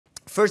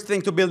First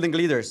thing to building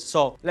leaders.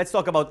 So let's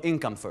talk about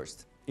income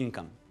first.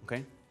 Income,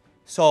 okay?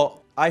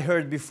 So I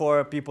heard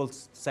before people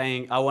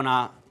saying, I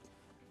wanna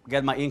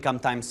get my income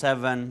times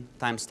 7,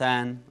 times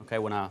 10, okay? I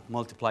wanna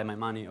multiply my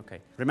money, okay?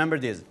 Remember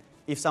this,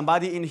 if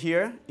somebody in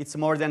here, it's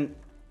more than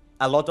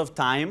a lot of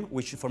time,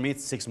 which for me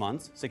it's 6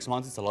 months. 6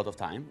 months it's a lot of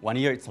time. 1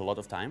 year it's a lot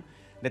of time.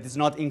 That is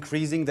not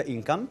increasing the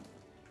income.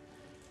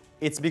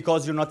 It's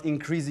because you're not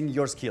increasing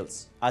your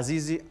skills, as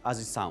easy as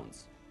it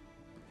sounds.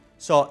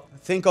 So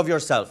think of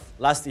yourself,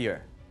 last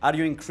year. Are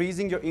you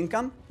increasing your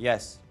income?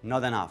 Yes.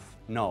 Not enough.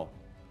 No.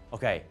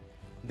 Okay.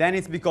 Then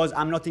it's because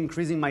I'm not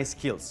increasing my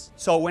skills.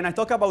 So when I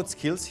talk about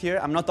skills here,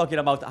 I'm not talking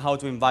about how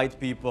to invite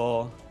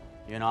people.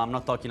 You know, I'm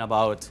not talking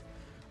about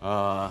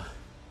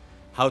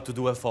how to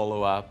do a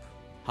follow-up,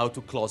 how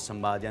to close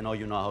somebody. I know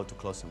you know how to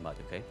close somebody,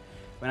 okay?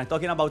 When I'm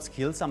talking about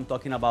skills, I'm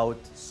talking about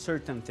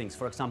certain things.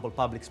 For example,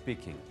 public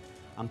speaking.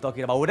 I'm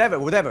talking about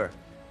whatever.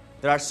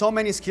 There are so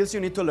many skills you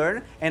need to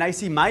learn, and I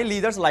see my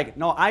leaders like,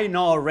 no, I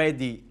know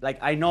already, like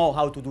I know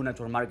how to do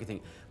network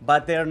marketing,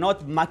 but they're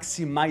not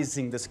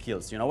maximizing the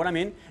skills. You know what I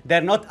mean?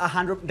 They're not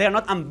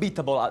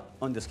unbeatable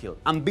on the skill.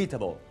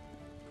 Unbeatable.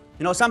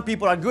 You know, some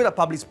people are good at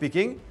public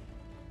speaking,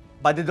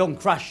 but they don't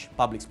crush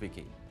public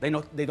speaking. They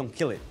don't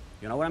kill it.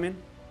 You know what I mean?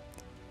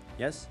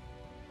 Yes?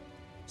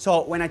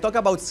 So when I talk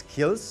about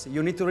skills,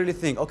 you need to really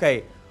think,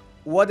 okay,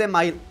 what am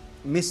I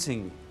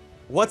missing?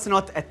 What's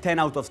not a 10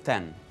 out of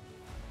 10?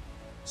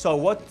 So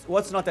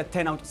what's not a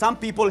 10 out? Some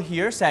people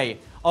here say,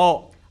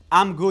 oh,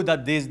 I'm good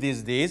at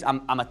this.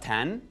 I'm a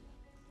 10.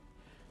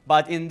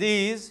 But in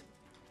these,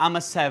 I'm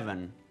a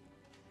 7.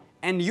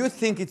 And you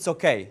think it's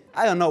okay.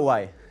 I don't know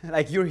why.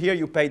 Like you're here,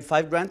 you paid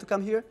 $5,000 to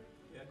come here?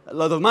 Yeah. A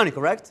lot of money,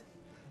 correct?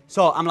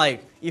 So I'm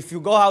like, if you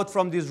go out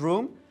from this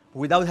room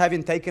without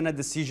having taken a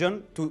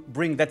decision to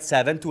bring that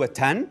 7 to a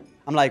 10,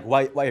 I'm like,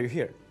 why are you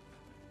here?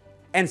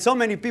 And so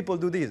many people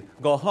do this.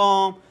 Go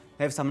home,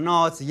 have some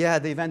notes. Yeah,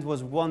 the event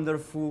was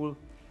wonderful.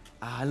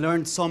 I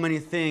learned so many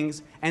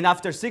things. And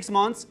after 6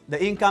 months, the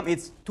income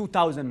is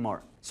 2,000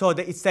 more. So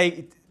they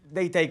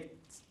take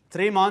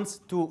 3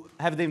 months to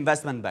have the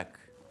investment back.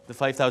 The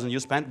 5,000 you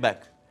spent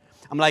back.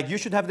 I'm like, you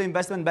should have the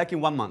investment back in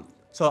 1 month.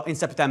 So in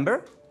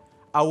September,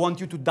 I want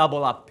you to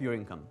double up your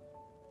income.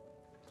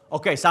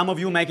 Okay, some of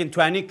you making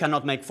 20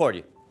 cannot make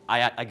 40.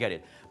 I get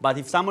it. But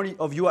if some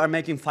of you are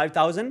making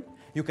 5,000,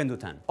 you can do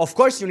 10. Of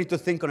course, you need to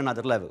think on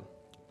another level.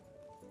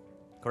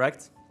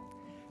 Correct?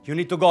 You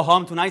need to go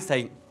home tonight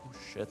saying, oh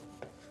shit.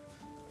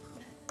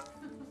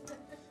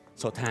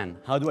 So 10,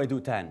 how do I do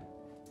 10?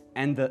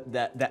 And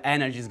the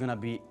energy is gonna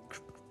be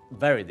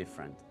very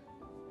different.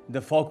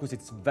 The focus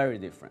is very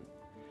different.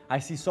 I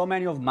see so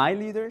many of my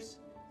leaders,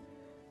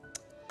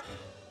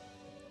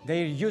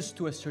 they're used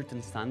to a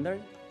certain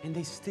standard and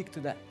they stick to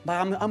that. But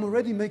I'm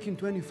already making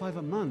 25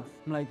 a month.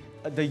 I'm like,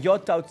 the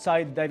yacht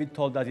outside, David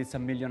told us it's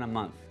 $1 million a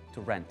month to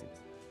rent it.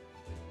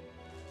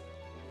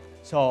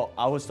 So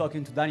I was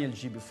talking to Daniel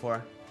G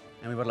before,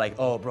 and we were like,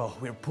 oh, bro,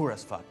 we're poor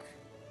as fuck.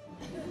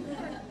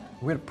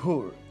 We're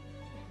poor.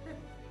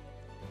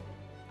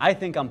 I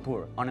think I'm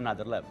poor on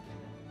another level.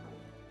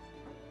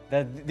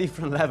 There are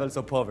different levels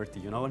of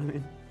poverty, you know what I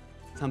mean?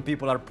 Some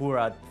people are poor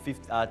at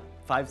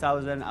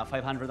 5,000,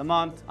 500 a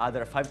month,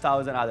 other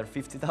 5,000, other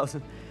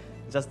 50,000.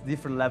 Just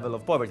different level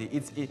of poverty.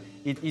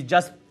 It's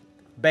just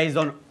based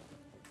on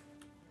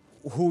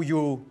who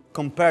you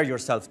compare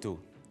yourself to.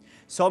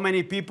 So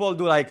many people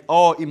do like,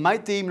 oh, in my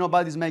team,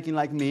 nobody's making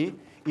like me.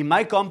 In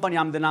my company,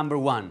 I'm the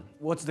 #1.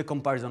 What's the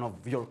comparison of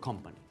your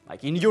company?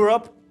 Like in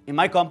Europe, in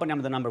my company,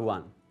 I'm the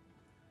 #1.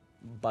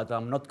 But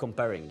I'm not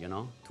comparing, you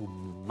know, to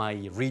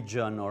my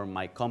region or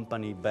my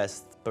company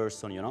best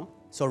person, you know?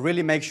 So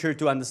really make sure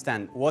to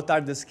understand what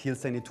are the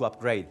skills I need to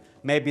upgrade.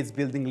 Maybe it's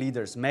building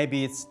leaders.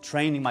 Maybe it's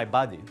training my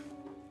body.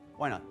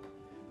 Why not?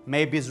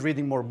 Maybe it's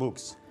reading more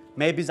books.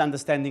 Maybe it's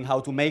understanding how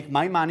to make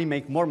my money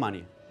make more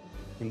money.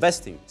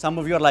 Investing. Some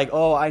of you are like,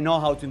 oh, I know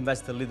how to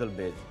invest a little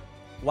bit.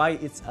 Why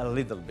it's a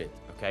little bit,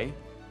 okay?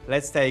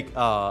 Let's take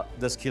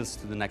the skills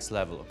to the next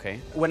level,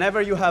 okay?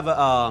 Whenever you have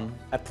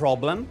a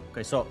problem,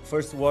 okay, so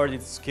first word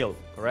is skill,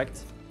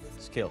 correct?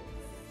 Skill.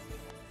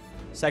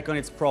 Second,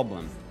 it's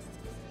problem.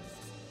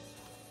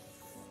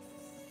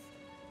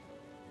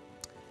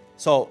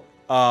 So,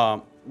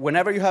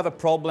 whenever you have a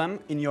problem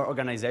in your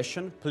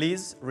organization,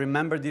 please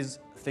remember this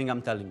thing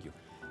I'm telling you.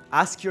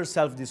 Ask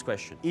yourself this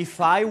question.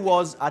 If I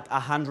was at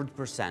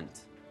 100%,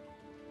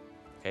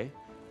 okay,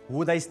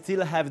 would I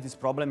still have this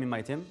problem in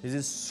my team? This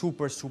is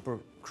super, super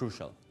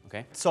crucial,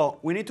 okay? So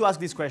we need to ask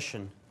this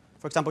question.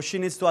 For example, she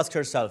needs to ask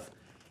herself,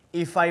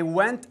 if I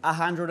went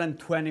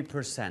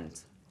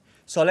 120%,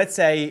 so let's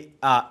say,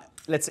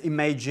 let's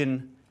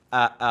imagine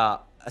a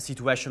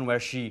situation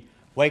where she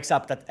wakes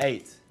up at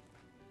 8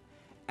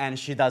 and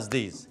she does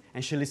this,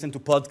 and she listens to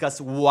podcasts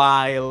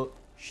while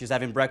she's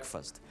having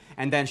breakfast.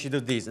 And then she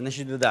does this, and then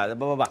she does that,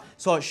 blah, blah, blah.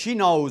 So she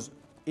knows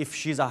if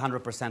she's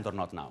 100% or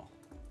not now.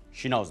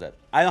 She knows that.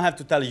 I don't have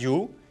to tell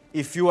you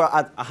if you are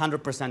at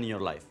 100% in your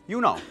life.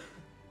 You know.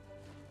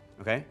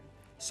 Okay?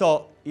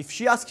 So if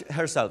she asks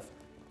herself,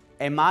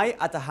 am I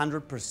at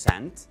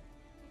 100%?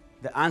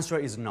 The answer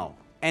is no.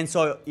 And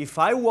so if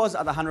I was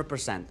at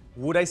 100%,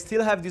 would I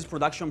still have this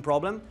production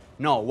problem?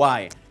 No.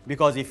 Why?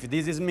 Because if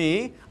this is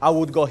me, I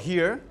would go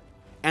here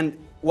and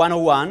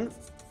 101,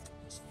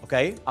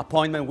 okay,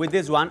 appointment with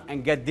this one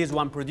and get this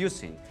one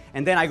producing.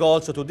 And then I go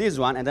also to this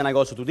one, and then I go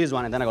also to this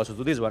one, and then I go also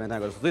to this one, and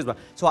then I go to this one.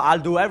 So I'll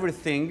do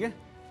everything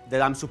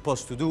that I'm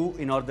supposed to do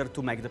in order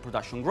to make the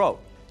production grow.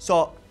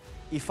 So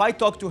if I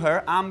talk to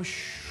her, I'm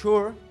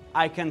sure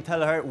I can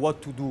tell her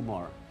what to do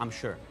more. I'm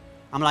sure.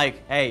 I'm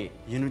like, hey,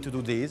 you need to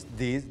do this,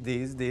 this,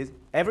 this, this.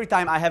 Every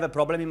time I have a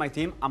problem in my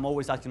team, I'm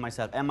always asking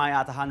myself, am I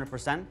at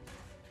 100%?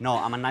 No,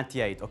 I'm at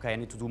 98. Okay, I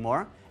need to do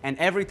more. And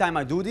every time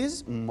I do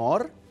this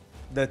more,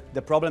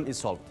 the problem is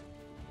solved.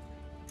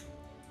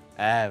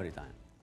 Every time.